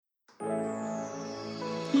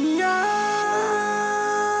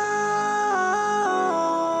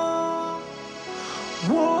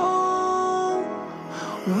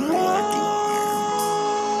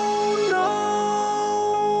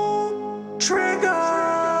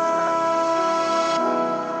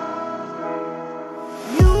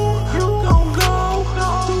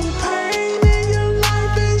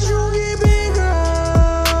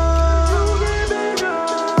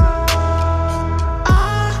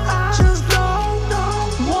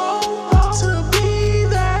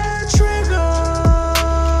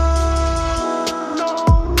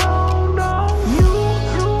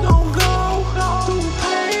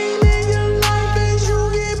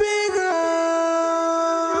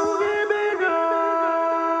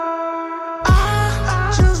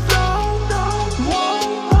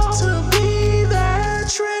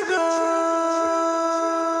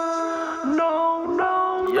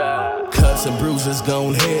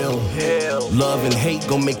heal. Love and hate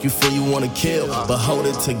gon' make you feel you wanna kill, but hold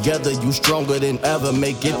it together, you stronger than ever.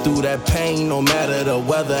 Make it through that pain, no matter the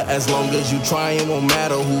weather. As long as you trying, won't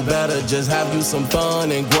matter who better. Just have you some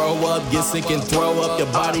fun and grow up. Get sick and throw up.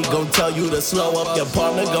 Your body gon' tell you to slow up. Your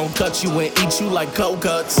partner gon' cut you and eat you like cold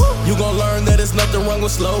cuts. You gon' learn that there's nothing wrong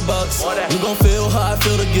with slow bucks. You gon' feel how I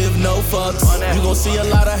feel to give no fucks. You gon' see a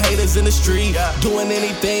lot of haters in the street doing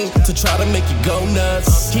anything to try to make you go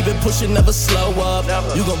nuts. Keep it pushing, never slow up.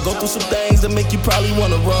 You gon' go through some things that make you probably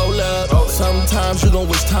wanna roll up. Sometimes you gon'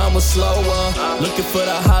 wish time was slower. Looking for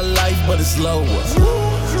the high life, but it's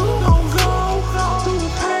lower.